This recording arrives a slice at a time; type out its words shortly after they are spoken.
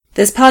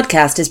This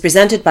podcast is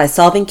presented by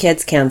Solving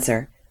Kids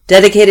Cancer,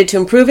 dedicated to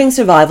improving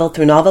survival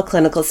through novel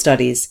clinical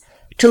studies.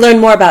 To learn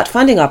more about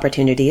funding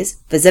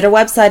opportunities, visit our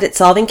website at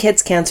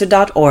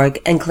solvingkidscancer.org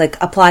and click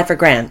Apply for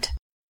Grant.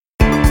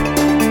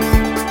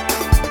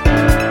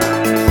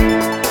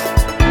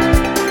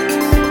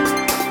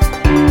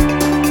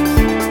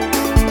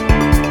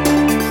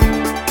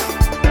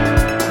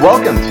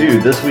 Welcome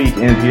to This Week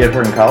in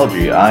Pediatric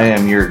Oncology. I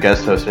am your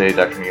guest host today,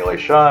 Dr. Neil A.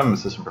 Shaw. I'm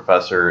assistant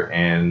professor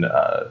in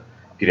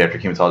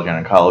pediatric hematology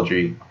and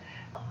oncology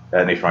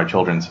at Nationwide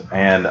Children's.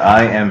 And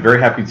I am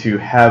very happy to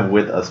have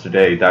with us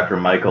today Dr.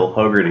 Michael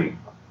Hogarty.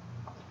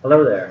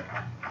 Hello there.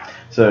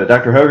 So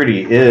Dr.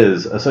 Hogarty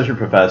is associate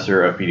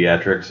professor of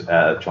pediatrics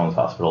at Children's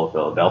Hospital of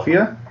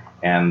Philadelphia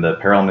and the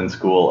Perelman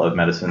School of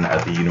Medicine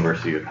at the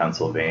University of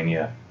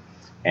Pennsylvania.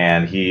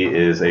 And he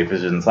is a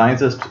physician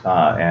scientist,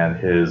 and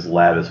his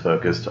lab is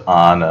focused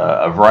on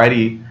a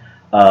variety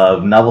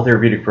of novel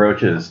therapeutic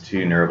approaches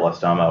to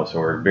neuroblastoma. So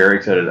we're very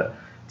excited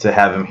to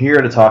have him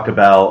here to talk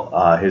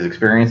about his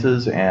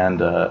experiences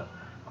and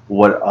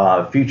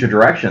what future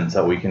directions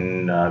that we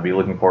can be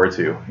looking forward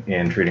to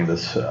in treating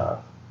this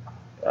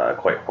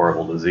quite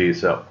horrible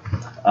disease. So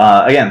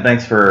again,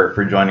 thanks for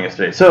joining us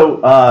today. So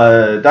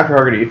Dr.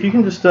 Hogarty, if you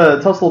can just tell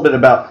us a little bit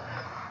about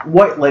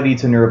what led you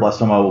to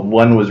neuroblastoma.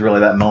 When was really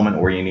that moment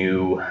where you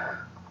knew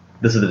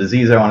this is the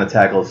disease I want to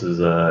tackle, this is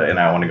and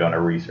I want to go into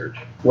research?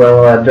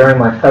 Well, during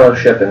my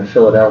fellowship in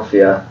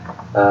Philadelphia,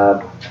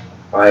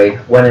 I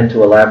went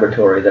into a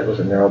laboratory that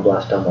was a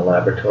neuroblastoma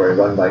laboratory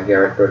run by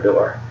Garrett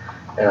Brodeur.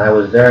 And I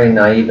was very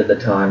naive at the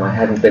time. I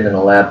hadn't been in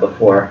a lab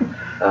before.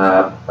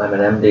 I'm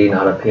an MD,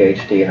 not a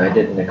PhD, and I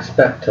didn't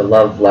expect to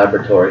love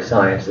laboratory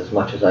science as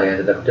much as I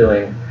ended up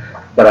doing.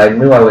 But I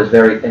knew I was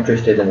very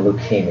interested in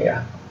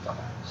leukemia.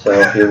 So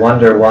if you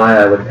wonder why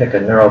I would pick a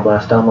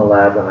neuroblastoma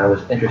lab when I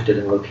was interested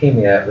in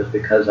leukemia, it was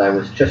because I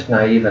was just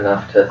naive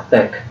enough to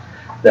think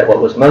that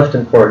what was most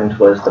important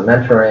was the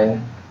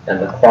mentoring and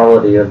the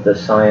quality of the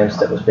science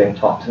that was being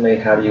taught to me.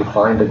 How do you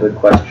find a good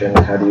question?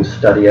 How do you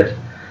study it?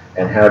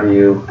 And how do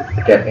you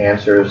get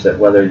answers that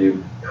whether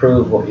you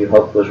prove what you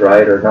hoped was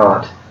right or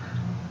not,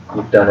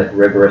 you've done it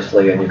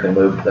rigorously and you can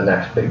move to the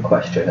next big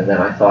question. And then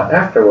I thought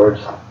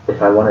afterwards,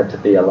 if I wanted to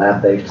be a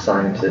lab-based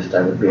scientist,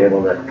 I would be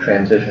able to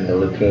transition to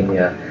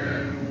leukemia.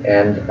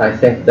 And I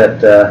think that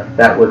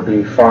that would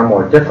be far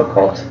more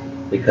difficult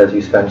because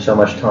you spend so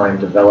much time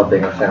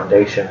developing a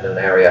foundation in an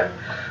area.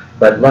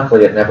 But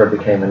luckily it never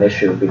became an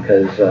issue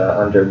because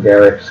under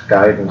Garrett's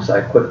guidance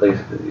I quickly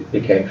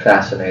became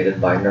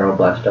fascinated by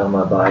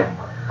neuroblastoma, by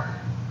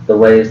the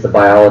ways the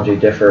biology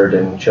differed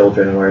in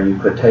children where you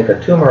could take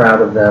a tumor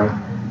out of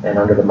them and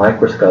under the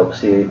microscope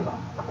see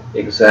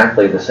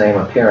exactly the same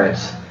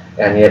appearance,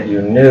 and yet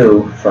you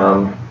knew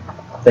from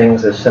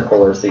things as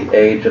simple as the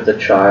age of the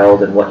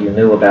child and what you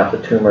knew about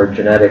the tumor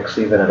genetics,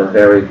 even at a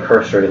very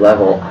cursory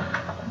level,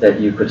 that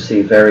you could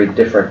see very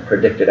different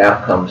predicted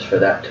outcomes for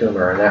that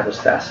tumor, and that was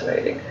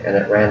fascinating. And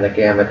it ran the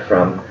gamut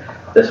from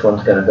this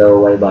one's going to go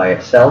away by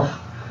itself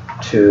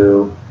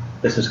to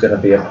this is going to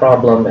be a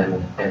problem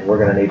and we're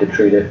going to need to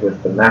treat it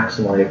with the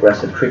maximally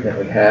aggressive treatment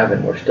we have,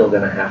 and we're still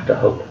going to have to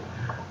hope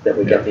that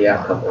we get the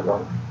outcome we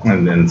want.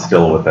 And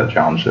still with that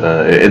challenge,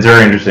 it's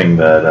very interesting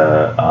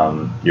that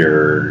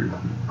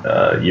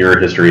your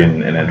history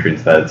and entry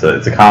into that,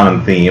 it's a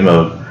common theme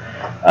of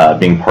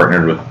being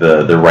partnered with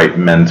the right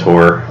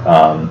mentor,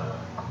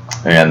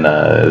 and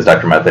as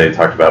Dr. Mate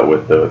talked about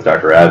with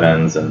Dr.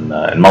 Evans, and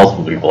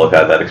multiple people have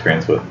had that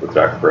experience with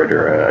Dr.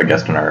 Brodeur, a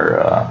guest on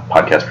our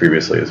podcast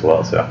previously as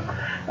well. So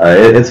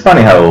it's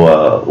funny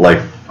how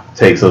life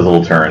takes those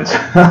little turns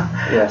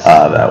Yes.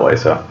 that way.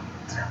 So,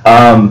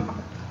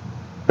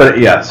 but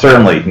yeah,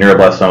 certainly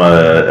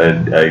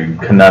neuroblastoma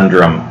a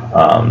conundrum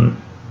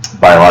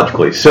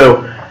biologically.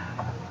 So,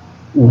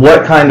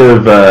 what kind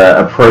of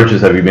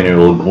approaches have you been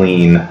able to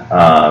glean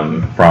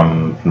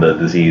from the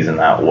disease in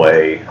that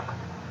way?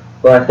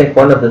 Well, I think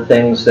one of the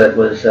things that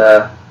was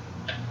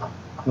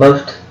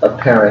most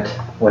apparent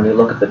when you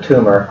look at the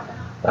tumor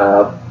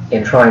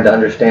in trying to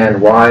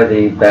understand why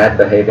the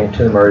bad-behaving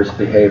tumors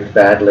behaved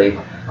badly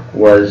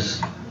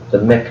was the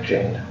MYC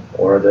gene,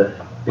 or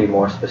to be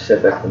more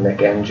specific, the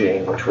MYC-N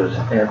gene, which was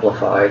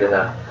amplified in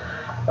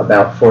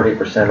about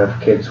 40%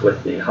 of kids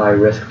with the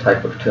high-risk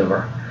type of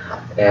tumor.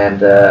 And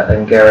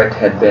Garrett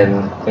had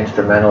been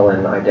instrumental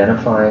in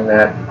identifying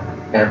that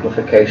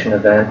amplification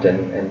event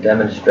and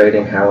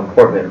demonstrating how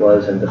important it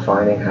was in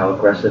defining how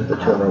aggressive the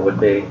tumor would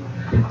be.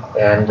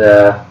 And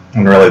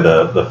really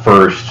the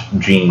first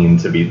gene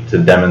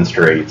to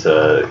demonstrate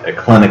a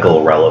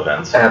clinical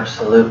relevance.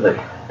 Absolutely.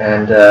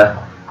 And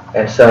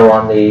so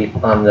on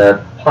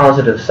the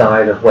positive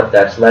side of what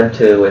that's led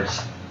to,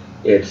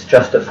 it's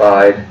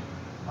justified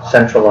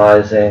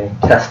centralizing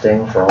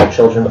testing for all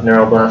children with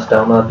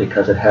neuroblastoma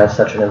because it has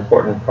such an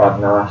important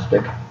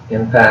prognostic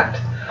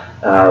impact,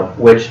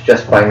 which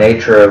just by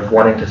nature of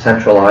wanting to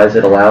centralize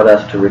it allowed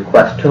us to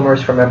request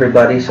tumors from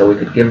everybody so we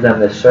could give them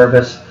this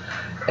service.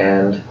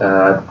 And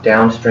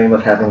downstream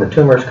of having the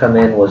tumors come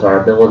in was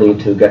our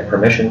ability to get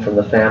permission from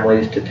the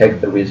families to take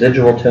the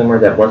residual tumor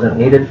that wasn't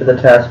needed for the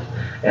test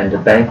and to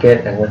bank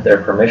it, and with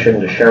their permission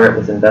to share it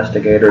with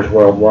investigators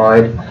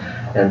worldwide.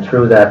 And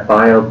through that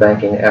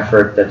biobanking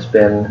effort that's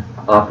been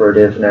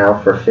operative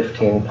now for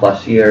 15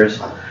 plus years,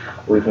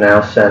 we've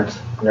now sent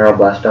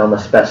neuroblastoma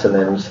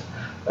specimens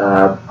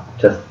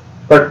to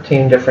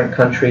 13 different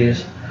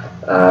countries.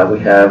 We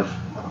have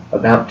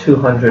about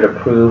 200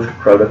 approved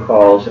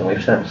protocols, and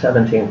we've sent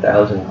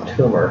 17,000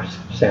 tumor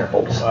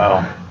samples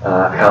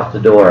out the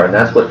door. And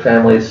that's what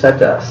families said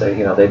to us.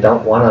 They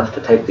don't want us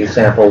to take these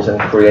samples and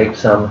create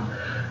some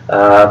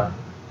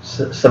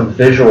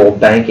visual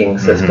banking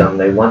system. Mm-hmm.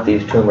 They want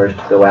these tumors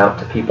to go out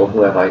to people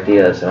who have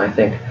ideas. And I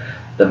think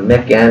the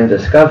MIC-N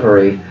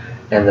discovery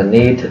and the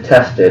need to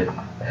test it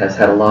has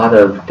had a lot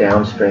of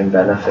downstream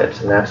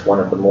benefits, and that's one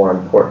of the more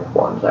important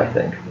ones, I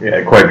think.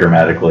 Yeah, quite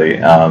dramatically.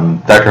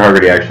 Dr.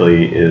 Hogarty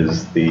actually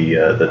is the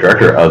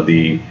director of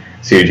the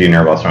CAG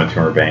Neuroblastoma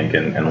Tumor Bank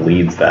and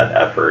leads that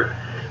effort,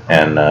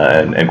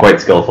 and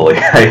quite skillfully,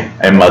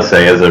 I must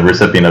say, as a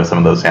recipient of some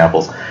of those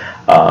samples.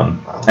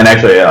 And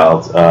actually, it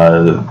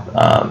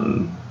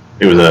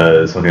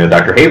was something that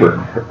Dr.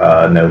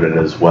 Haber noted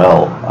as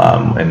well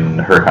in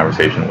her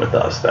conversation with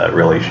us, that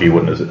really she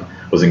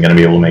wasn't going to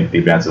be able to make the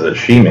advances that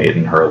she made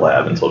in her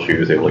lab until she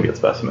was able to get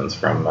specimens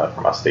from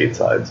us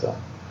stateside. So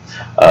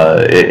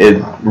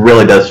it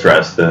really does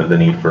stress the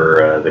need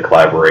for the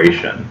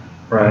collaboration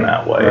in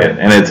that way. Right.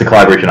 And it's a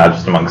collaboration not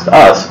just amongst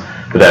us,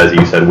 but as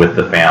you said, with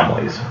the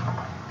families.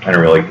 And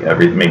really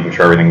making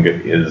sure everything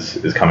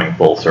is coming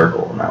full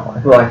circle in that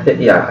way. Well, I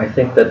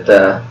think that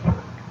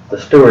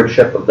the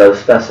stewardship of those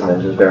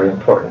specimens is very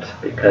important,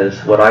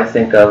 because what I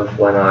think of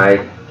when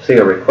I see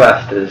a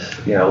request is,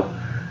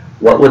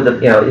 what would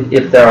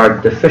if there are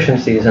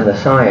deficiencies in the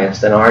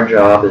science, then our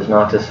job is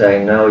not to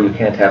say, no, you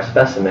can't have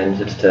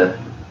specimens. It's to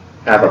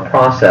have a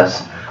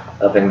process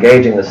of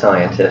engaging the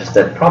scientists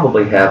that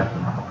probably have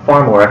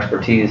far more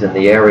expertise in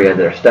the area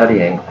they're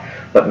studying,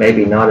 but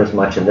maybe not as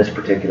much in this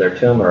particular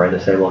tumor, and to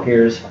say, well,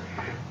 here's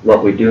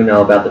what we do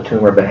know about the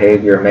tumor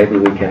behavior. Maybe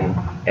we can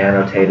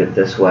annotate it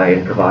this way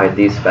and provide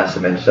these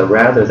specimens. So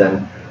rather than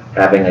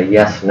having a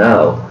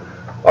yes-no,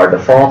 our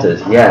default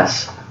is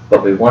yes,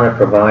 but we want to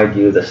provide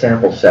you the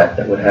sample set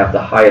that would have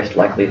the highest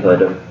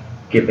likelihood of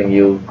giving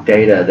you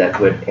data that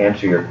would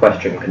answer your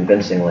question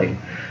convincingly.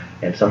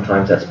 And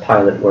sometimes that's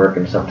pilot work,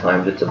 and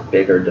sometimes it's a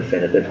bigger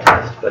definitive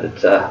test. But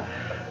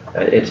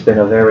it's been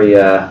a very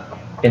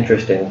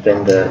interesting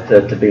thing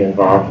to be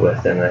involved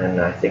with,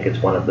 and I think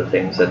it's one of the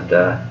things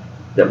that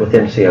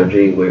within COG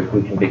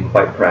we can be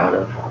quite proud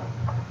of.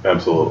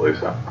 Absolutely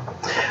so.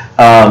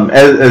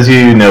 As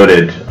you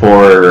noted,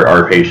 for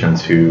our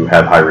patients who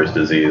have high-risk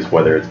disease,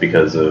 whether it's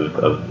because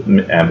of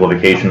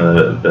amplification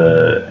of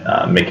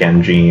the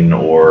MIC-N gene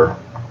or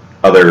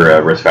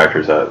other risk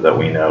factors that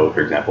we know, for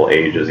example,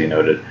 age, as you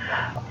noted,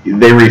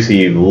 they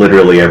receive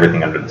literally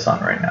everything under the sun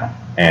right now.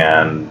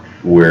 And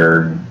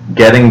we're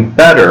getting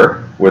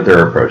better with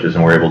their approaches,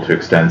 and we're able to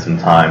extend some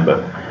time,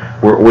 but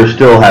we're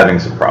still having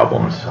some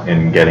problems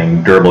in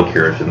getting durable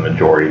cures for the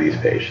majority of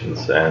these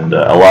patients. And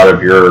a lot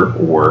of your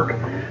work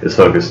is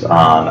focused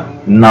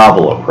on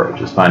novel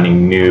approaches,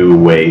 finding new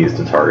ways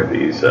to target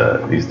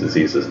these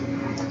diseases.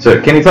 So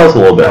can you tell us a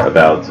little bit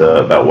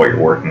about what you're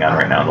working on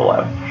right now in the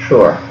lab?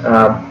 Sure.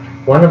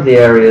 One of the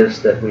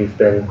areas that we've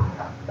been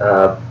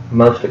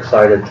most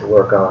excited to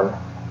work on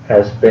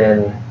has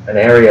been an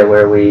area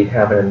where we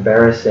have an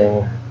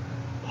embarrassing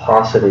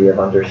paucity of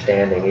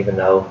understanding, even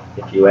though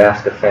if you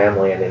ask a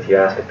family and if you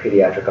ask a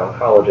pediatric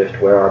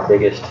oncologist where our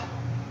biggest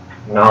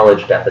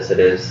knowledge deficit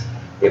is,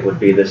 it would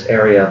be this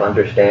area of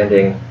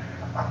understanding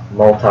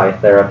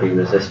multi-therapy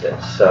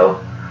resistance.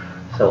 So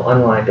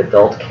unlike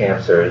adult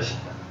cancers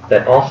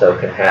that also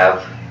can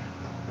have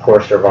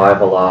poor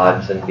survival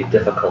odds and be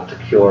difficult to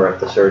cure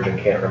if the surgeon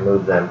can't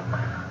remove them,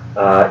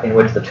 in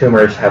which the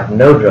tumors have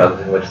no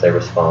drugs in which they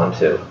respond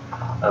to.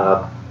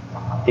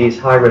 These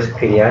high-risk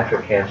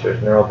pediatric cancers,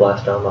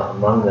 neuroblastoma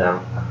among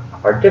them,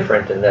 are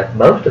different in that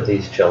most of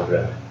these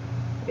children,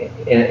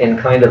 in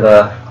kind of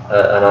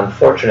an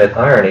unfortunate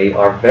irony,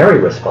 are very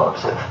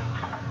responsive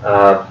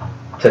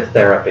to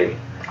therapy.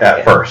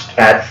 At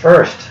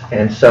first.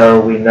 And so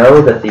we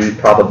know that the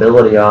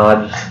probability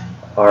odds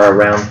are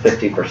around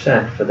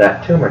 50% for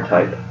that tumor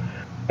type.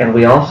 And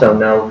we also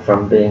know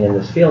from being in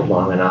this field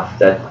long enough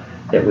that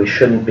we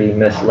shouldn't be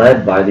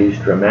misled by these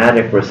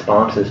dramatic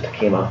responses to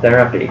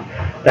chemotherapy.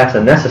 That's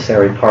a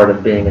necessary part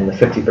of being in the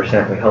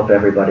 50% we hope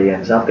everybody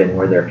ends up in,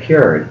 where they're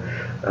cured.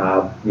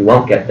 You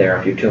won't get there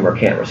if your tumor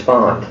can't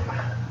respond.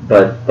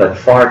 But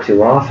far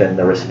too often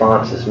the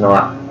response is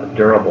not a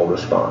durable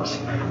response.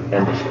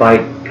 And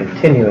despite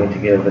continuing to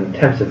give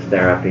intensive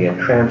therapy and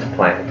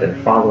transplant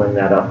and following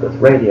that up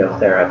with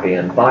radiotherapy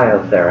and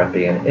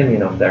biotherapy and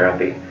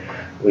immunotherapy,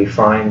 we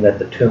find that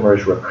the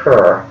tumors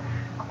recur.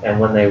 And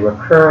when they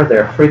recur,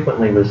 they're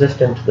frequently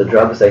resistant to the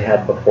drugs they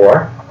had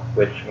before,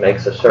 which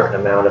makes a certain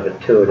amount of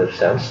intuitive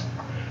sense.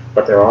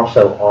 But they're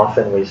also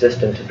often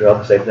resistant to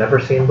drugs they've never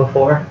seen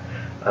before.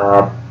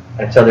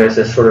 And so there's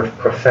this sort of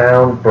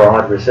profound,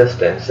 broad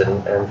resistance.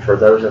 And for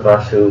those of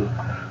us who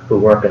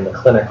work in the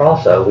clinic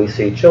also, we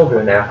see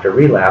children after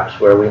relapse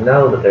where we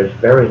know that there's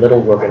very little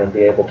we're going to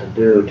be able to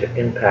do to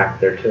impact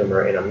their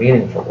tumor in a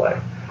meaningful way.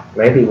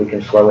 Maybe we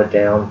can slow it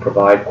down,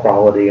 provide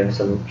quality and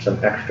some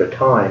extra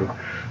time,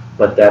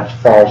 but that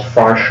falls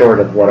far short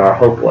of what our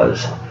hope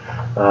was.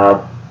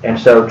 And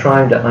so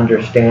trying to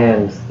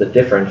understand the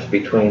difference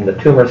between the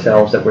tumor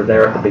cells that were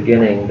there at the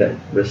beginning that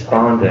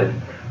responded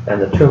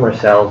and the tumor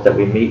cells that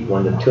we meet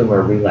when the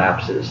tumor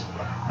relapses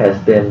has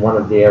been one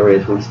of the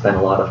areas we've spent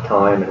a lot of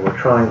time, and we're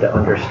trying to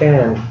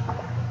understand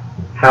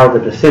how the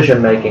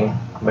decision-making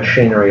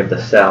machinery of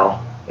the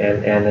cell,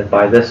 and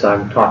by this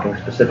I'm talking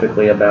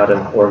specifically about an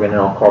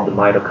organelle called the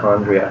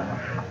mitochondria,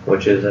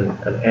 which is an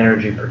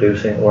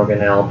energy-producing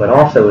organelle, but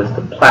also is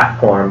the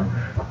platform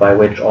by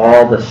which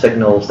all the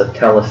signals that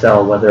tell a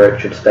cell whether it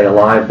should stay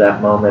alive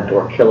that moment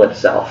or kill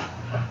itself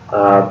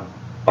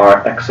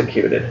are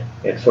executed.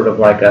 It's sort of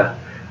like a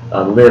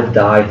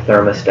live-die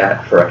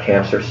thermostat for a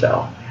cancer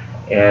cell.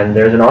 And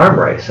there's an arm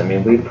race. I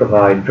mean, we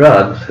provide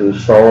drugs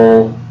whose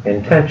sole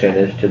intention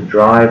is to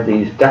drive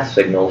these death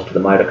signals to the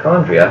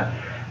mitochondria,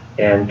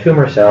 and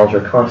tumor cells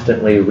are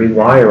constantly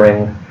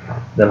rewiring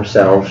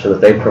themselves so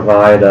that they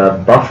provide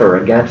a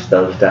buffer against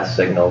those death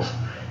signals.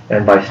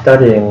 And by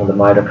studying the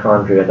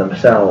mitochondria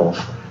themselves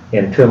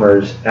in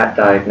tumors at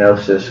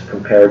diagnosis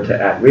compared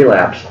to at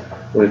relapse,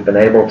 we've been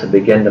able to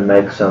begin to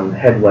make some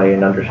headway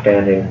in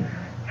understanding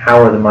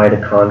how are the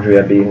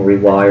mitochondria being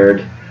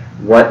rewired,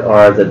 what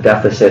are the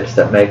deficits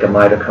that make a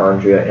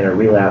mitochondria in a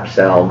relapse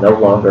cell no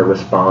longer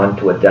respond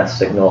to a death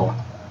signal.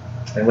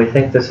 And we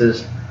think this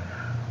is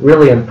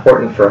really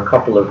important for a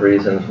couple of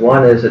reasons.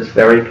 One is it's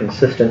very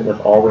consistent with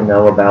all we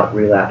know about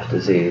relapse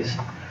disease.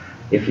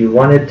 If you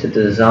wanted to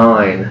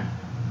design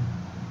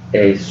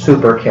a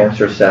super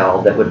cancer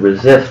cell that would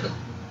resist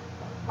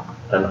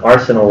an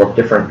arsenal of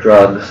different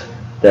drugs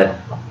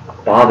that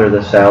bother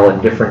the cell in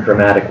different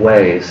dramatic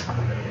ways,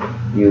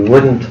 you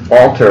wouldn't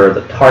alter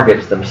the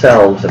targets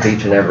themselves of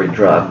each and every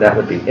drug. That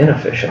would be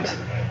inefficient.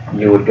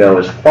 You would go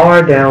as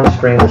far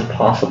downstream as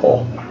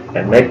possible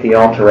and make the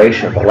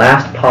alteration the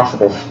last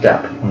possible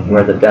step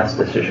where the death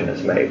decision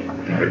is made.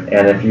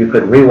 And if you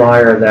could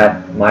rewire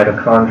that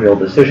mitochondrial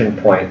decision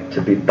point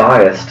to be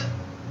biased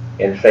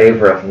in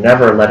favor of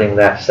never letting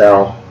that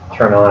cell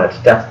turn on its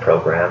death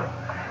program,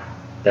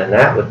 then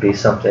that would be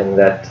something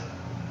that,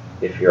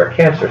 if you're a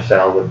cancer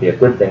cell, would be a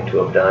good thing to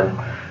have done.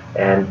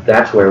 And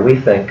that's where we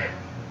think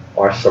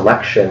our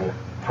selection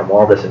from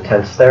all this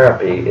intense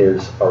therapy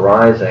is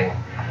arising.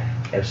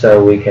 And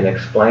so we can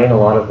explain a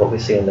lot of what we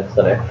see in the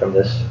clinic from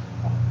this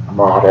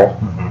model.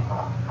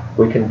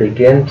 We can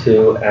begin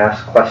to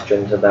ask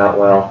questions about,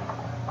 well,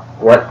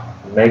 what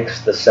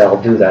makes the cell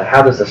do that?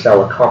 How does the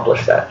cell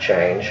accomplish that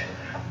change?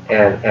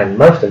 And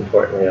most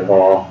importantly of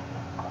all,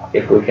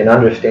 if we can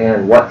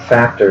understand what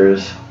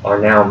factors are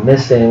now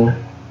missing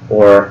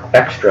or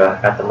extra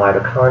at the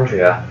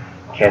mitochondria,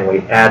 can we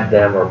add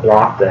them or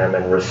block them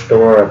and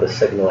restore the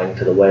signaling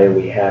to the way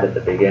we had at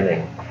the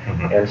beginning?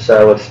 And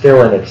so it's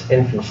still in its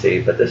infancy,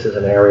 but this is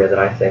an area that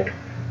I think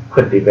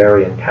could be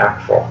very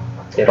impactful.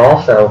 It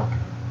also,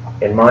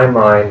 in my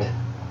mind,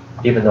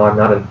 even though I'm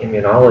not an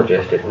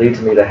immunologist, it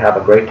leads me to have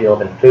a great deal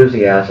of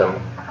enthusiasm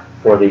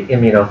for the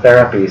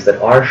immunotherapies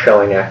that are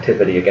showing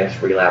activity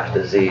against relapse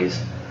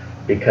disease,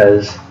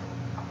 because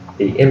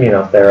the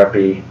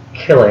immunotherapy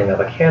killing of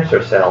a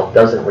cancer cell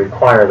doesn't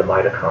require the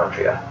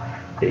mitochondria.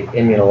 The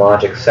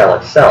immunologic cell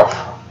itself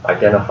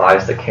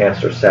identifies the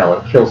cancer cell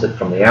and kills it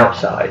from the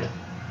outside,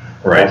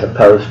 as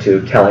opposed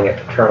to telling it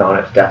to turn on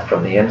its death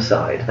from the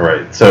inside.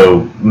 Right.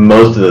 So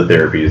most of the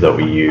therapies that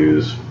we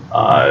use,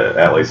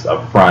 at least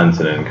up front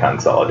and in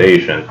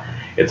consolidation,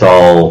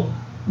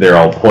 they're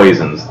all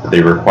poisons.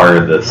 They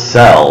require the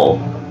cell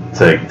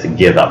to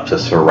give up, to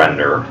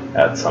surrender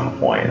at some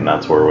point. And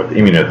that's where with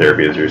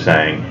immunotherapy, as you're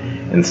saying,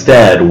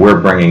 instead we're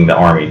bringing the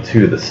army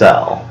to the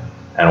cell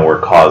and we're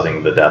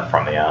causing the death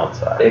from the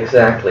outside.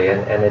 Exactly,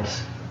 and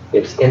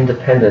it's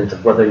independent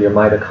of whether your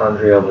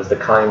mitochondria was the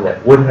kind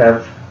that would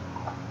have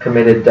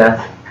committed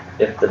death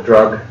if the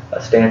drug,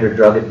 a standard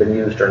drug, had been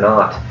used or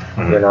not.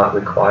 You're not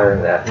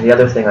requiring that. And the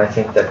other thing I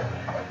think that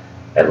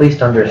at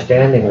least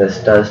understanding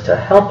this does to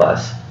help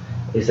us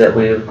is that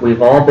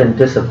we've all been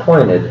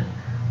disappointed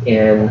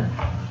in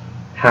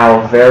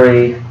how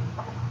very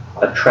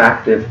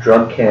attractive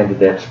drug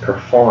candidates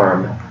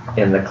perform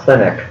in the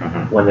clinic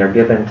when they're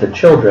given to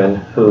children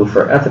who,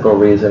 for ethical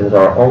reasons,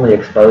 are only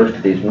exposed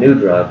to these new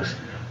drugs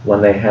when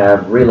they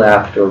have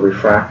relapsed or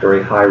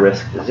refractory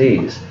high-risk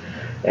disease.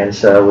 And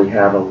so we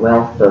have a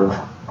wealth of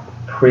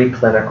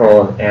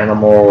preclinical and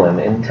animal and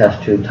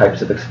in-test tube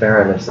types of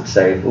experiments that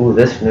say, ooh,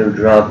 this new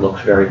drug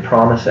looks very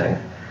promising.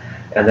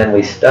 And then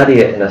we study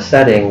it in a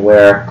setting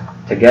where,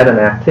 to get an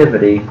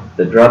activity,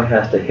 the drug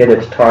has to hit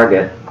its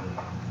target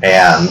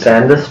and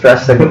send a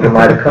stress signal to the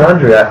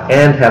mitochondria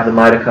and have the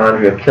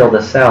mitochondria kill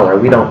the cell, or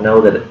we don't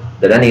know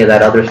that any of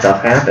that other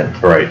stuff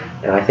happened. Right.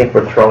 And I think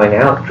we're throwing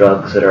out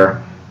drugs that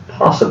are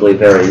possibly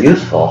very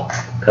useful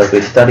because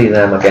we study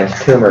them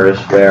against tumors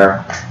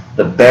where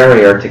the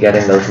barrier to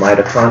getting those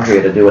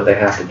mitochondria to do what they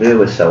have to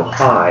do is so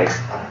high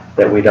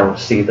that we don't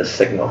see the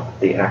signal,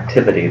 the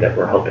activity that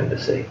we're hoping to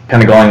see.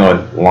 Kind of going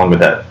along with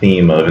that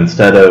theme of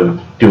instead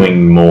of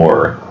doing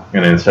more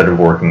and instead of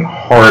working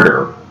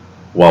harder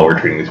while we're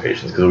treating these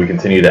patients, because we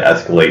continue to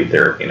escalate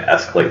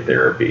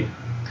therapy.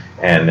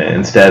 And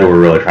instead we're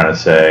really trying to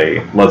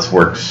say, let's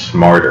work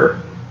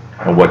smarter.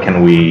 And what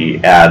can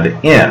we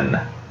add in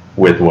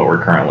with what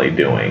we're currently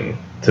doing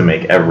to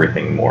make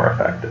everything more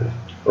effective?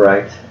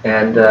 Right.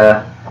 And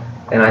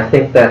I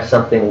think that's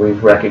something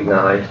we've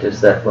recognized,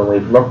 is that when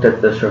we've looked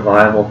at the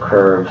survival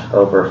curves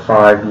over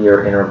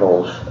 5-year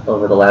intervals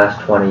over the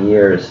last 20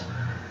 years,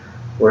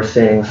 we're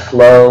seeing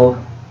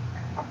slow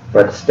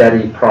but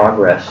steady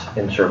progress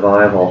in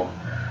survival,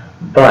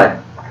 but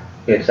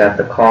it's at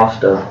the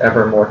cost of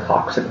ever more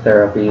toxic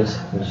therapies.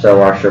 And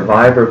so our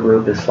survivor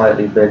group is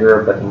slightly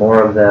bigger, but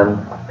more of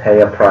them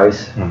pay a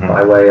price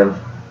by way of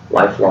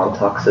lifelong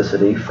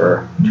toxicity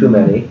for too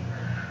many.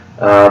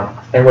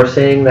 And we're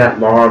seeing that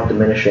law of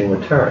diminishing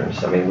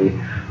returns. I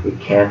mean, we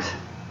can't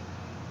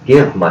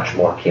give much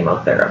more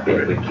chemotherapy.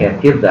 We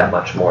can't give that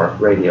much more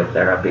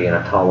radiotherapy in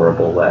a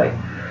tolerable way.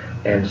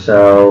 And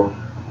so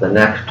the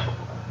next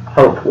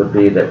hope would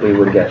be that we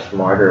would get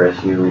smarter,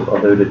 as you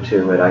alluded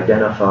to, at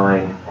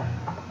identifying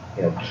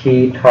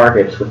key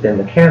targets within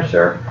the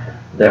cancer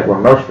that were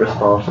most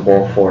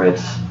responsible for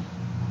its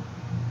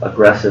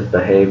aggressive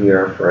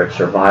behavior, for its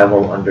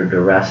survival under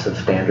duress of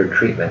standard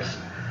treatments.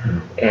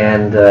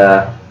 And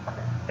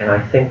I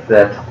think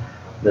that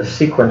the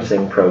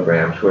sequencing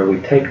programs where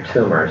we take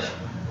tumors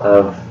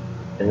of,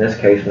 in this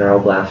case,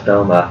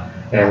 neuroblastoma,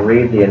 and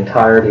read the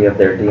entirety of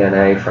their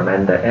DNA from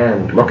end to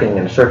end, looking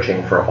and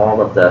searching for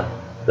all of the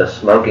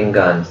smoking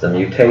guns, the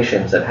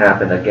mutations that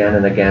happen again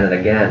and again and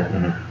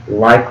again,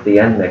 like the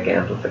NMYC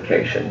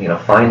amplification,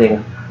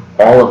 finding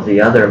all of the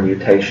other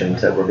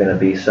mutations that were going to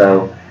be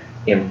so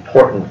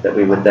important that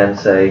we would then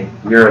say,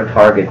 you're a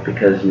target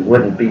because you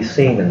wouldn't be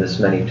seen in this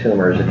many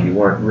tumors if you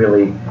weren't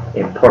really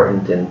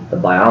important in the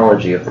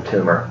biology of the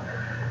tumor.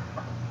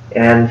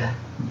 And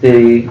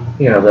the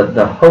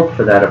hope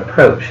for that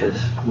approach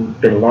has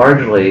been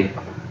largely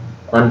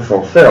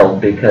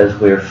unfulfilled, because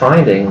we're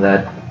finding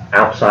that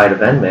outside of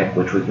NMYC,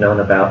 which we've known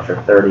about for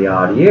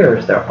 30-odd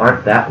years, there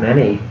aren't that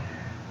many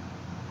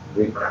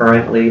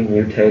recurrently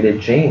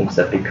mutated genes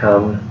that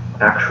become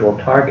actual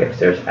targets.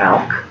 There's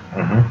ALK,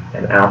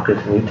 and ALK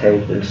is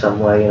mutated in some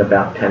way in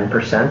about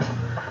 10%.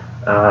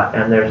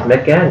 And there's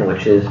MYC-N,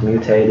 which is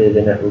mutated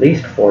in at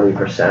least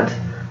 40%.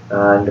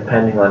 And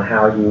depending on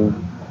how you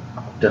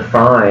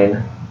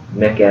define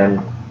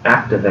MYC-N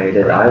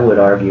activated, I would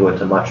argue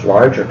it's a much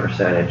larger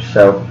percentage.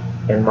 So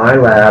in my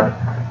lab,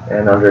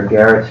 and under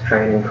Garrett's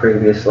training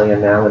previously,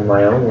 and now in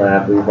my own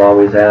lab, we've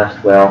always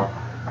asked, well,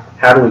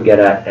 how do we get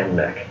at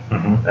NMYC?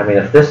 I mean,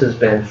 if this has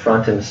been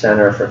front and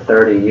center for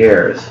 30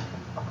 years,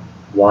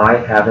 why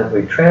haven't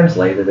we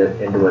translated it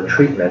into a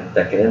treatment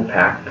that can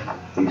impact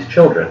these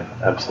children?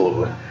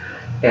 Absolutely.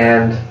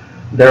 And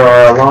there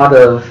are a lot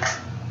of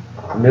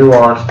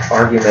nuanced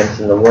arguments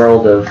in the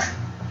world of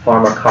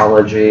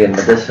pharmacology and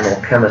medicinal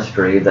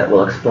chemistry that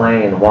will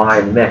explain why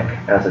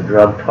MYC as a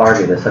drug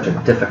target is such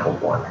a difficult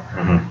one.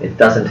 It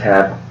doesn't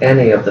have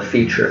any of the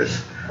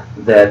features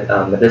that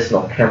a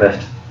medicinal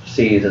chemist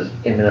sees as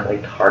imminently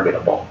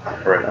targetable.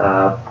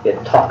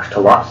 It talks to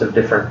lots of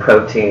different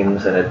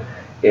proteins, and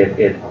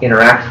it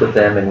interacts with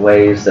them in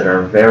ways that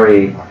are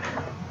very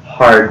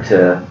hard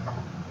to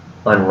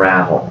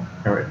unravel.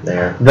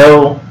 There.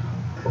 Though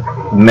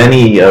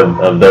many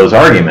of those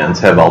arguments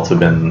have also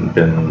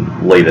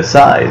been laid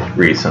aside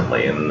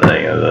recently, and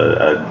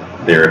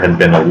there had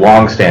been a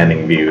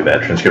long-standing view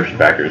that transcription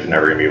factors are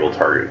never going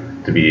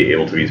to be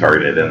able to be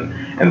targeted,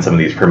 and some of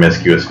these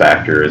promiscuous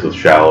factors with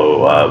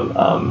shallow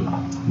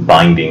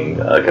binding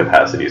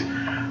capacities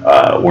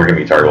were going to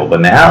be targetable. But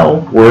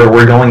now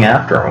we're going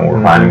after them.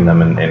 We're finding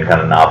them in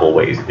kind of novel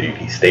ways. Either you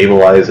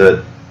destabilize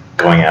it,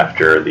 going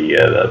after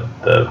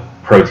the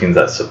proteins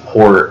that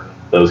support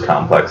those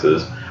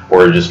complexes,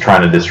 or just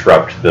trying to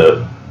disrupt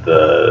the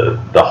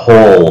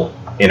whole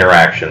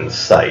interaction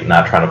site,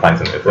 not trying to find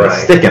something that's going to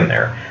stick in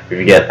there. If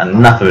you get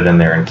enough of it in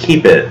there and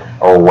keep it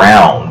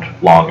around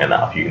long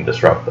enough, you can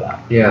disrupt that.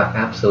 Yeah,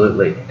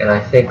 absolutely. And I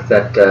think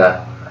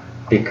that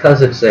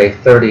because it's a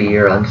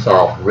 30-year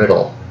unsolved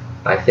riddle,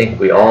 I think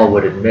we all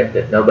would admit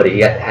that nobody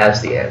yet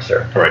has the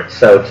answer. Right.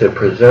 So to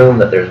presume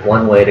that there's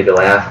one way to go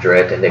after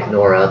it and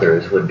ignore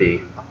others would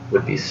be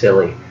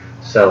silly.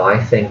 So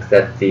I think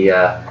that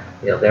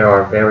there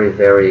are very,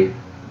 very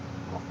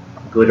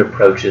good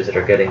approaches that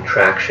are getting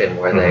traction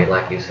where they,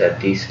 like you said,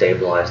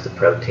 destabilize the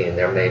protein.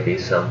 There may be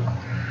some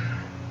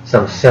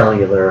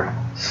cellular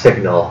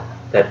signal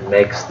that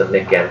makes the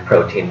MYC-N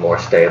protein more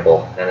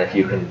stable, and if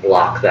you can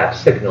block that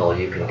signal,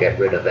 you can get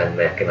rid of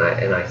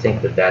NMYC, and I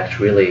think that that's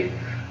really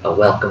a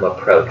welcome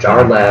approach.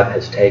 Our lab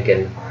has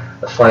taken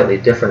a slightly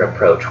different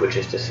approach, which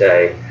is to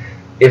say,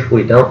 if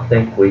we don't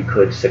think we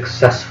could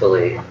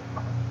successfully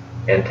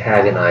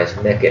antagonize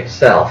MYC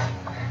itself,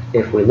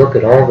 if we look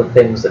at all the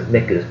things that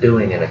MYC is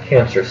doing in a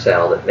cancer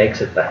cell that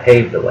makes it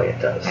behave the way it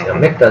does.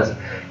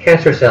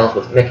 Cancer cells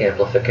with MYC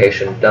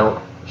amplification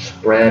don't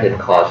spread and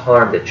cause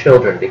harm to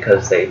children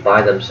because they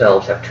by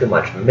themselves have too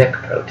much MYC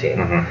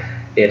protein.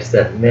 It's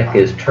that MYC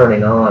is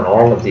turning on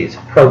all of these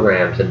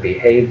programs and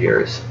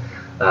behaviors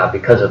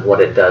because of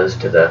what it does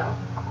to the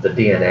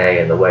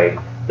DNA and the way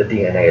the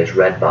DNA is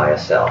read by a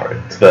cell.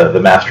 It's the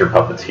master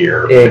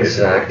puppeteer.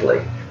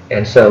 Exactly.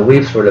 And so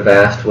we've sort of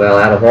asked, well,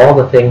 out of all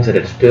the things that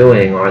it's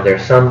doing, are there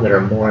some that are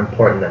more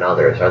important than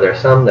others? Are there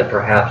some that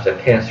perhaps a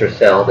cancer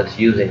cell that's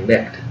using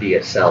MYC to be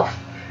itself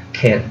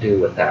can't do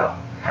without?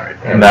 Right.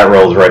 And that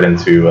rolls right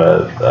into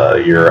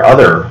your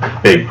other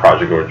big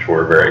project, which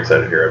we're very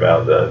excited to hear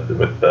about,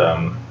 with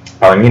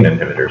polyamine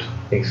inhibitors.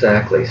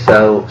 Exactly.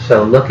 So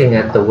looking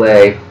at the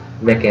way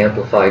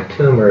MYC-amplified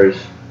tumors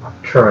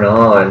turn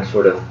on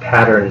sort of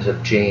patterns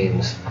of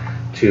genes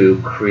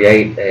to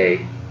create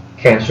a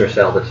cancer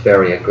cell that's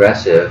very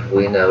aggressive,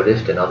 we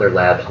noticed, and other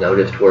labs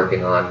noticed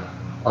working on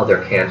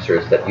other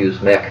cancers that use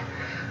MYC,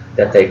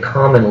 that they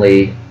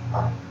commonly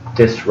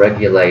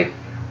dysregulate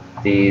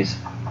these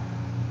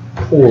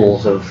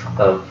pools of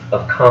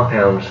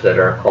compounds that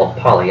are called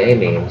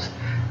polyamines,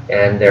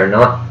 and they're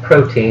not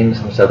proteins,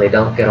 and so they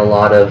don't get a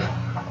lot of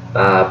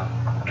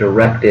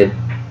directed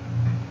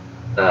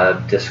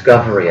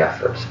discovery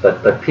efforts.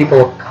 But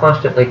people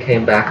constantly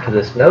came back to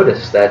this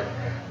notice that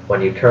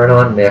when you turn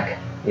on MYC,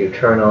 you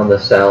turn on the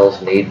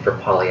cell's need for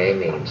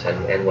polyamines.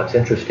 And what's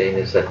interesting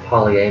is that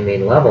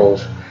polyamine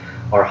levels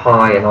are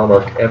high in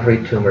almost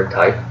every tumor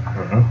type,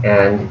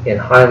 and in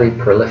highly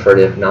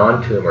proliferative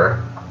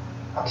non-tumor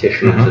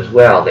tissues as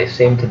well. They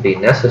seem to be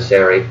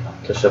necessary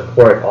to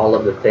support all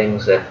of the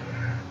things that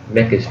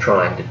MYC is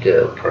trying to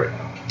do.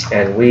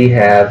 And we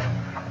have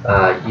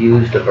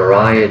used a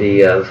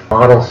variety of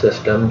model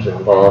systems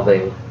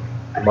involving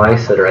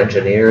mice that are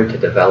engineered to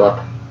develop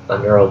a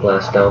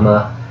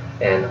neuroblastoma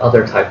and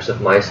other types of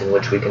mice in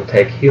which we can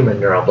take human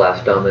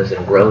neuroblastomas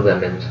and grow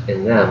them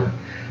in them,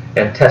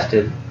 and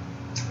tested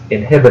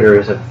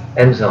inhibitors of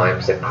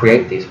enzymes that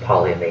create these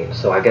polyamines.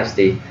 So I guess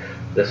the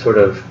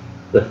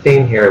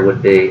theme here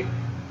would be,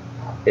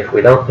 if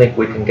we don't think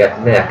we can get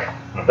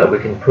MYC, but we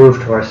can prove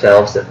to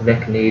ourselves that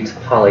MYC needs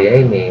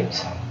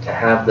polyamines to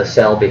have the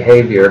cell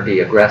behavior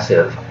be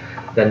aggressive,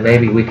 then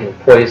maybe we can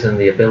poison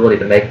the ability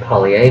to make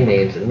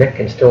polyamines, and MYC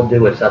can still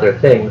do its other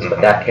things,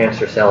 but that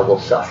cancer cell will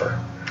suffer.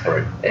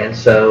 Right. And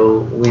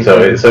so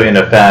so in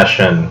a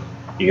fashion,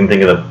 you can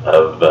think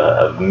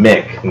of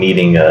MYC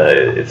needing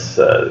it's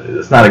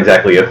not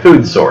exactly a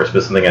food source,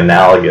 but something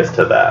analogous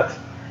to that.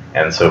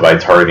 And so by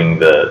targeting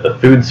the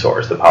food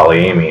source, the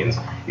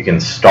polyamines, you can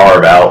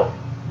starve out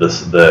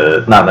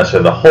not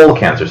necessarily the whole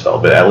cancer cell,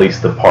 but at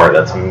least the part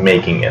that's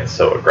making it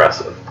so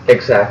aggressive.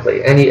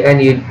 Exactly, and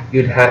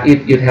you'd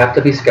have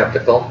to be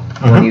skeptical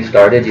when you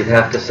started. You'd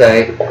have to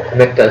say,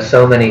 MYC does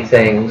so many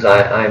things.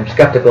 I'm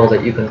skeptical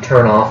that you can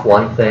turn off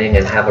one thing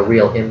and have a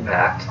real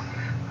impact.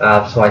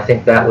 So I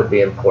think that would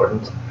be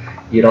important.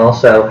 You'd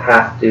also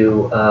have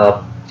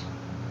to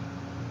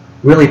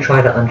really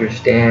try to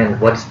understand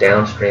what's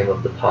downstream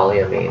of the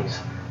polyamines.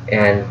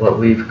 And what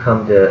we've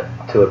come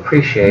to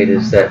appreciate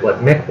is that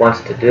what MYC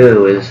wants to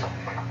do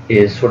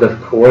is sort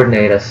of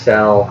coordinate a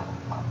cell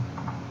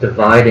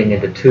dividing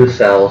into two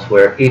cells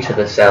where each of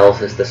the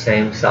cells is the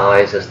same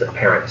size as the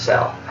parent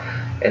cell.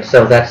 And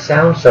so that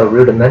sounds so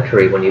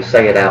rudimentary when you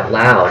say it out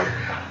loud,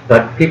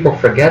 but people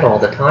forget all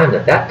the time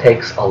that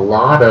takes a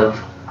lot of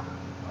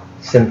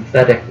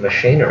synthetic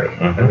machinery.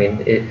 I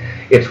mean,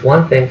 it's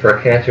one thing for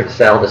a cancer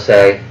cell to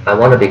say, I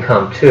want to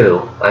become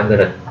two, I'm going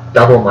to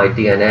double my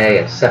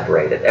DNA and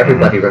separate it.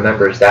 Everybody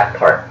remembers that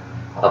part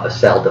of a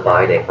cell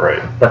dividing.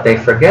 Right. But they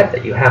forget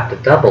that you have to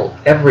double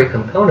every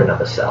component of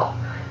a cell.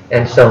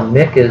 And so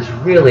MYC is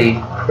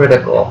really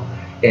critical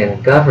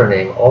in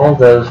governing all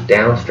those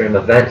downstream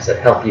events that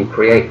help you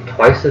create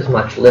twice as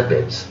much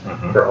lipids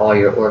for all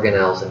your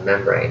organelles and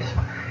membranes.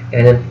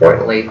 And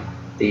importantly,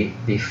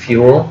 the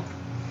fuel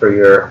for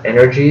your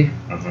energy,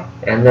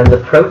 and then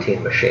the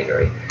protein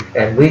machinery.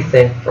 And we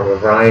think, from a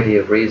variety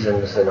of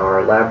reasons in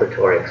our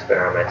laboratory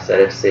experiments, that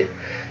it's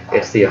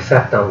the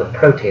effect on the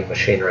protein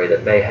machinery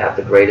that may have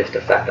the greatest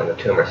effect on the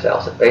tumor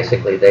cells. That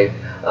basically a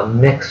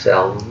MYC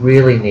cell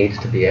really needs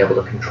to be able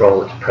to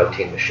control its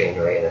protein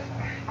machinery, and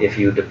if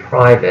you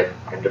deprive it,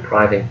 and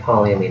depriving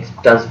polyamines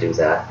does do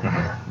that,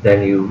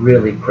 then you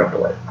really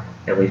cripple it.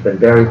 And we've been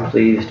very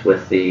pleased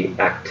with the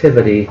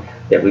activity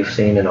that we've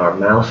seen in our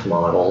mouse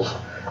models,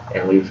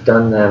 and we've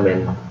done them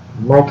in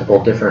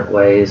multiple different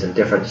ways and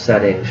different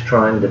settings,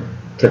 trying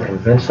to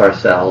convince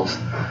ourselves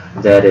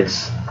that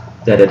it's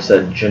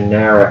a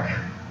generic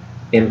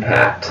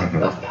impact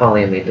of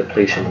polyamine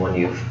depletion when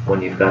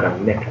you've got a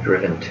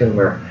MYC-driven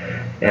tumor.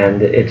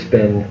 And it's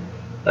been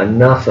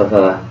enough of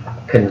a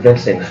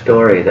convincing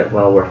story that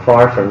while we're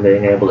far from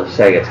being able to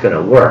say it's going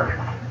to work,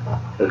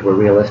 because we're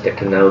realistic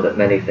to know that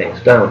many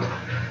things don't,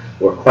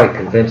 we're quite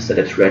convinced that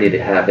it's ready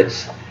to have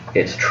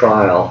its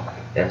trial.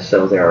 And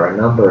so there are a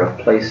number of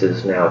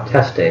places now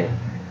testing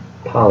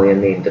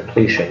polyamine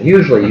depletion,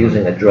 usually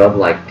using a drug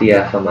like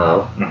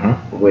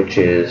DFMO, which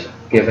is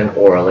given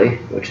orally,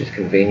 which is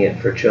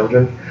convenient for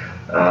children.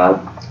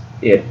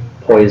 It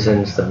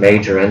poisons the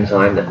major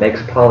enzyme that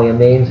makes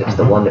polyamines. It's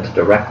the one that's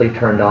directly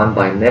turned on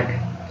by MYC.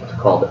 It's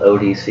called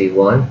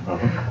ODC1.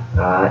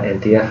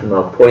 And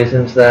DFMO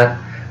poisons that.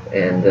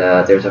 And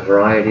there's a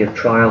variety of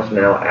trials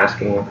now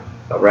asking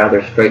a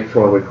rather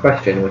straightforward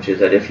question, which is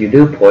that if you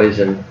do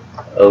poison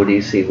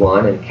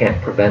ODC1 and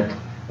can't prevent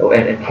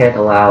and can't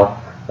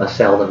allow a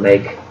cell to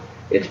make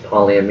its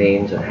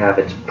polyamines and have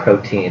its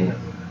protein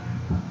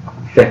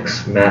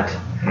fix met,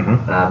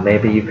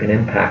 maybe you can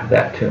impact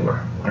that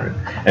tumor. Right.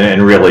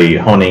 And really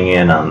honing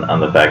in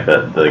on the fact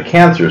that the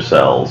cancer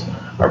cells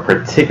are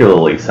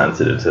particularly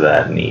sensitive to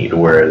that need,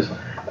 whereas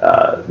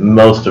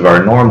most of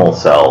our normal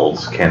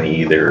cells can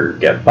either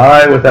get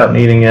by without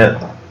needing it,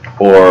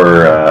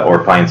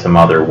 or find some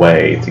other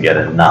way to get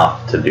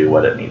enough to do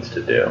what it needs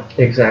to do.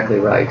 Exactly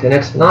right. And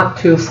it's not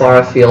too far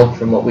afield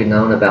from what we've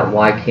known about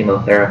why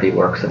chemotherapy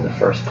works in the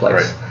first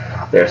place.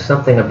 Right. There's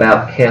something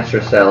about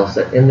cancer cells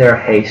that in their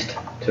haste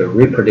to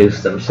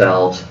reproduce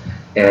themselves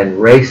and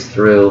race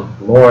through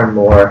more and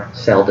more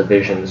cell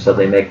divisions so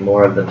they make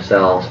more of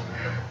themselves,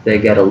 they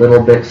get a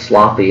little bit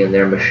sloppy in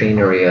their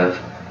machinery of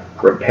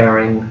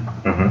repairing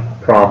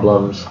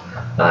problems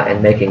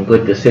and making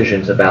good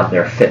decisions about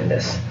their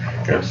fitness.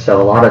 And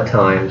so a lot of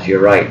times,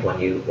 you're right, when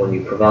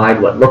you provide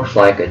what looks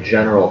like a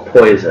general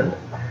poison,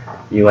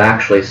 you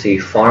actually see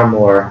far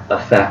more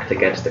effect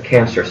against the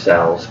cancer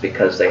cells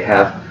because they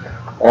have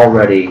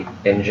already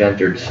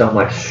engendered so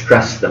much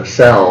stress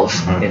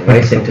themselves in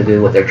racing to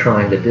do what they're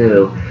trying to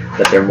do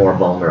that they're more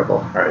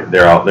vulnerable. Right.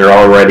 They're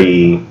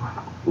already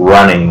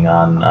running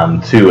on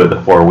two of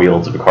the four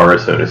wheels of a car,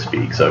 so to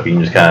speak. So if you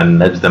can just kind of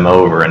nudge them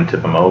over and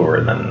tip them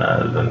over, then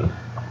the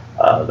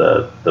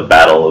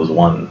battle is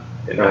won.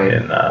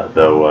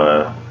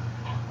 Though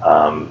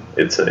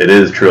it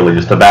is truly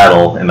just a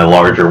battle in a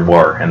larger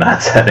war in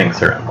that setting,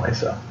 certainly.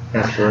 So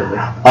absolutely,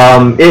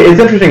 it's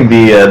interesting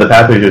the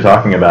pathways you're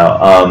talking about.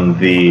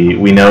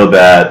 We know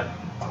that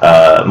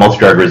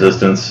multi-drug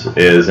resistance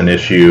is an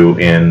issue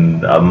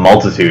in a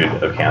multitude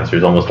of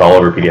cancers. Almost all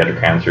over pediatric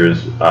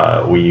cancers,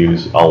 we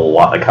use a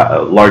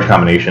large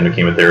combination of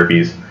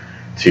chemotherapies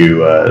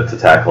to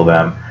tackle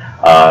them.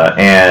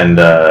 And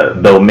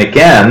though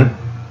MYC-N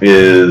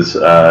is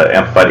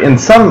amplified in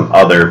some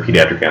other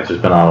pediatric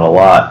cancers, but not a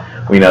lot,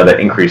 we know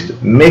that increased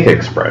MYC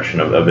expression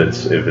of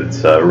its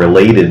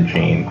related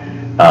gene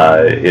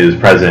is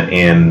present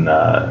in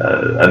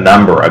a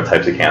number of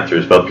types of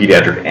cancers, both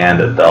pediatric and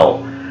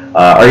adult.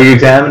 Are you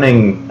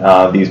examining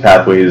these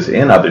pathways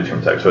in other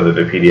tumor types, whether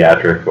they're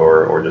pediatric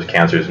or just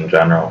cancers in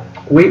general?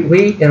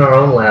 We in our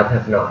own lab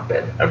have not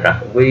been. Okay.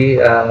 We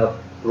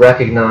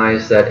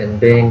recognize that in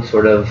being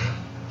sort of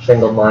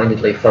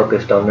single-mindedly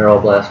focused on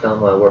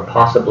neuroblastoma, we're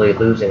possibly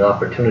losing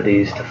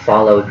opportunities to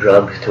follow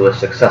drugs to a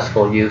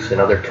successful use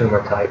in other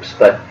tumor types.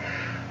 But,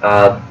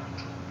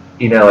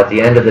 at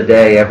the end of the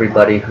day,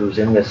 everybody who's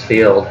in this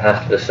field has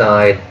to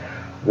decide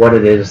what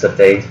it is that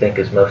they think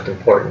is most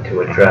important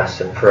to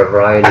address. And for a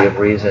variety of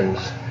reasons,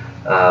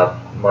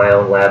 my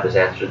own lab has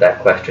answered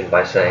that question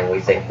by saying we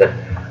think that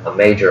a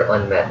major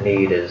unmet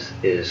need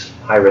is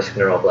high-risk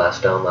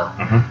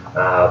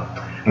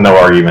neuroblastoma. No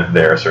argument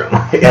there,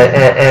 certainly.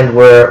 and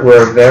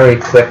we're very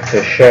quick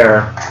to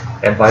share,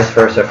 and vice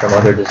versa from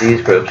other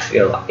disease groups,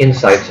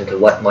 insights into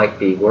what might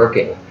be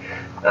working.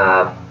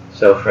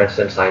 So, for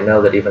instance, I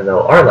know that even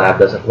though our lab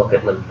doesn't look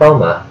at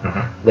lymphoma,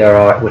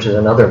 which is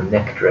another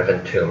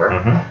MYC-driven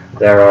tumor,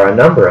 there are a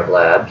number of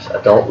labs,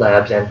 adult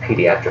labs and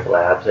pediatric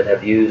labs, that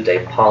have used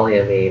a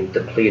polyamine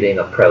depleting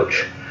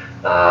approach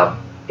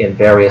in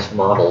various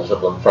models of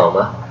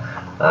lymphoma.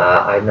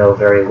 I know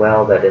very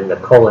well that in the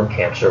colon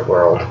cancer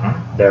world,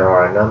 there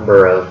are a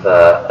number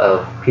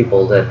of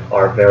people that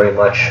are very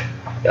much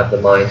of the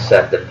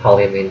mindset that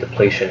polyamine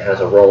depletion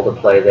has a role to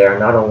play there,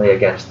 not only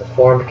against the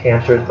formed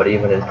cancers, but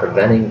even in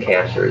preventing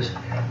cancers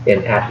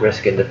in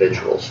at-risk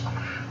individuals.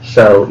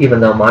 So even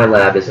though my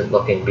lab isn't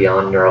looking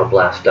beyond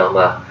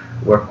neuroblastoma,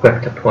 we're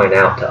quick to point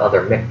out to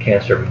other MYC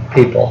cancer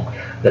people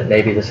that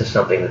maybe this is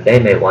something that they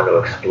may want to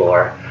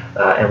explore,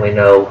 and we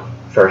know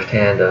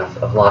firsthand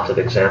of lots of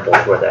examples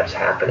where that's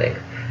happening.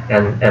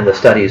 And the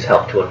studies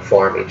help to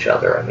inform each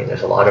other. I mean,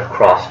 there's a lot of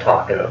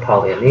crosstalk in the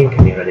polyamine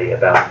community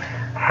about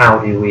how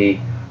do we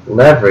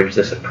leverage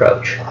this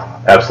approach.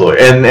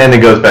 Absolutely, and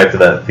it goes back to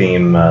that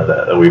theme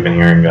that we've been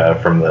hearing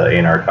from the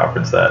ANR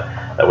conference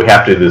that we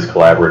have to do this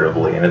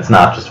collaboratively, and it's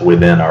not just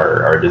within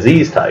our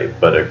disease type,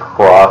 but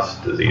across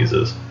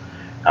diseases,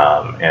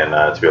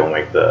 and to be able to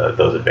make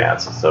those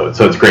advances. So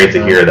it's great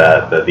to hear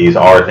that these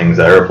are things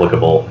that are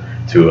applicable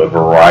to a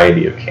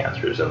variety of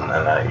cancers, and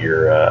that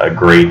you're a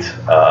great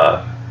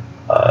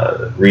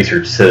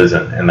research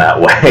citizen in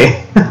that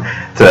way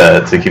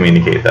to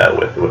communicate that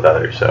with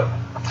others. So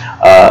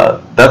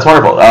that's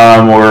wonderful.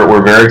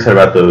 We're very excited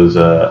about those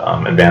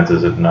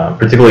advances, and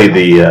particularly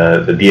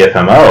the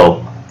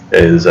DFMO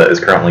is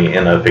currently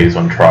in a phase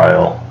 1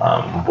 trial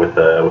with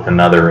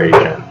another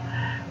agent.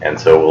 And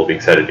so we'll be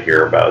excited to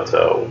hear about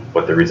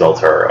what the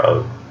results are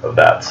of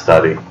that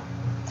study.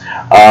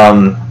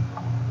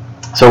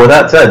 So with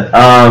that said,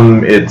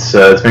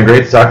 it's been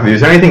great to talk with you.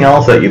 Is there anything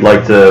else that you'd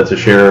like to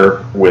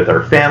share with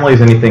our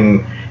families?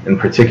 Anything in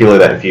particular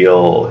that you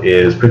feel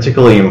is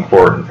particularly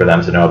important for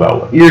them to know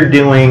about what you're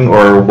doing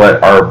or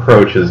what our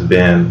approach has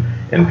been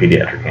in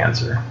pediatric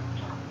cancer?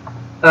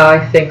 I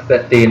think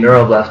that the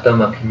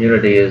neuroblastoma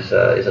community is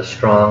a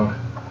strong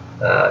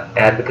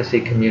advocacy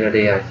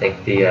community. I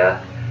think the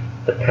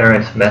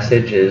parents'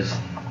 message is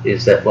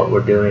that what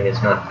we're doing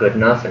is not good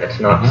enough, and it's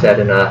not said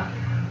in a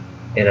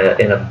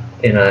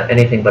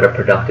anything but a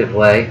productive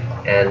way,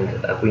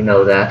 and we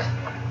know that.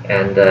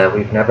 And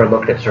we've never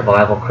looked at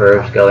survival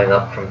curves going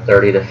up from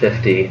 30 to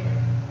 50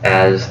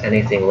 as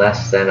anything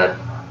less than a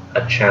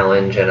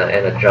challenge and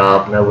a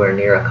job nowhere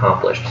near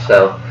accomplished.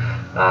 So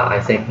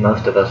I think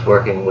most of us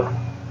working with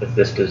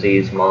this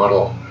disease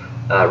model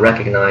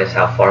recognize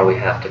how far we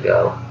have to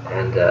go,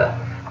 and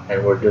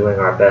we're doing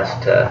our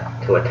best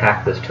to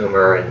attack this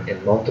tumor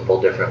in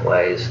multiple different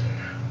ways,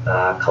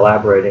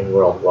 collaborating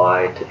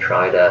worldwide to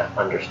try to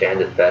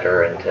understand it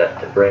better and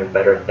to bring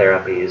better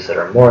therapies that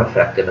are more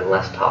effective and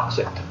less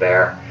toxic to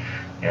bear.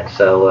 And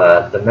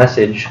so the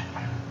message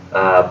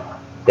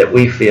that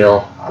we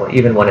feel,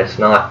 even when it's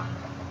not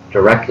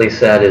directly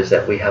said, is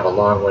that we have a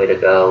long way to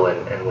go,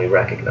 and we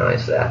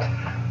recognize that.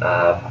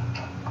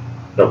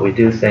 But we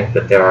do think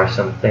that there are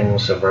some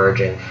things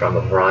emerging from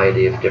a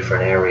variety of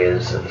different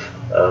areas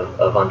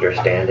of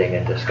understanding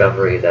and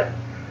discovery that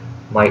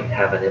might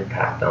have an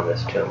impact on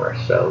this tumor.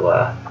 So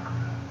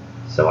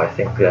I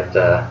think that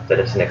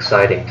it's an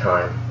exciting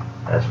time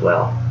as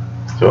well.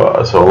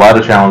 So a lot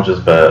of challenges,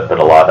 but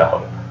a lot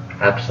of hope.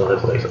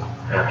 Absolutely.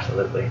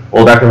 Absolutely.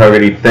 Well, Dr.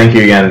 Hogarty, thank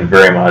you again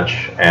very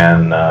much,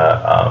 and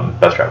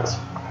best travels.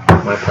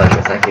 My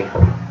pleasure. Thank you.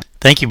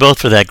 Thank you both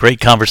for that great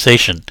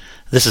conversation.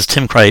 This is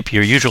Tim Kripe,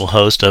 your usual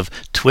host of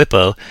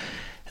TWIPO.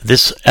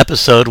 This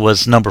episode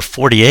was number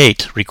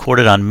 48,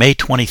 recorded on May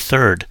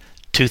 23rd,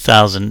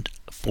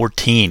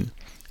 2014.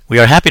 We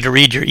are happy to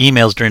read your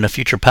emails during a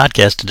future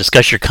podcast and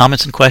discuss your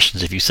comments and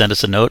questions if you send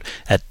us a note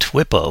at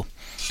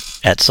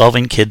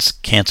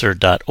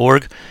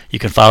twipo@solvingkidscancer.org. You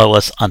can follow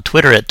us on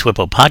Twitter at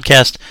TWIPO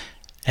Podcast,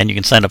 and you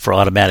can sign up for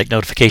automatic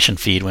notification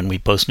feed when we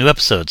post new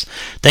episodes.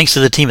 Thanks to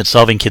the team at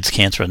Solving Kids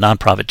Cancer, a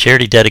nonprofit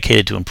charity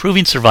dedicated to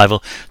improving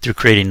survival through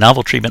creating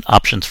novel treatment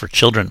options for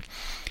children.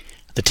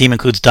 The team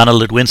includes Donna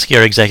Ludwinski,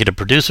 our executive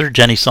producer,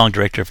 Jenny Song,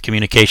 director of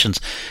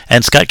communications,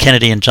 and Scott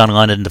Kennedy and John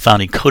London, the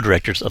founding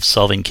co-directors of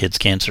Solving Kids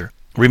Cancer.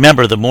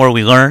 Remember, the more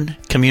we learn,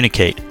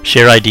 communicate,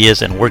 share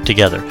ideas, and work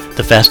together,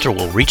 the faster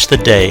we'll reach the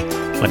day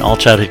when all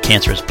childhood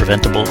cancer is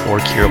preventable or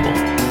curable.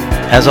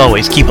 As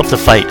always, keep up the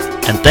fight,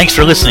 and thanks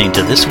for listening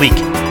to This Week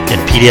in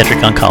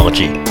Pediatric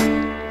Oncology.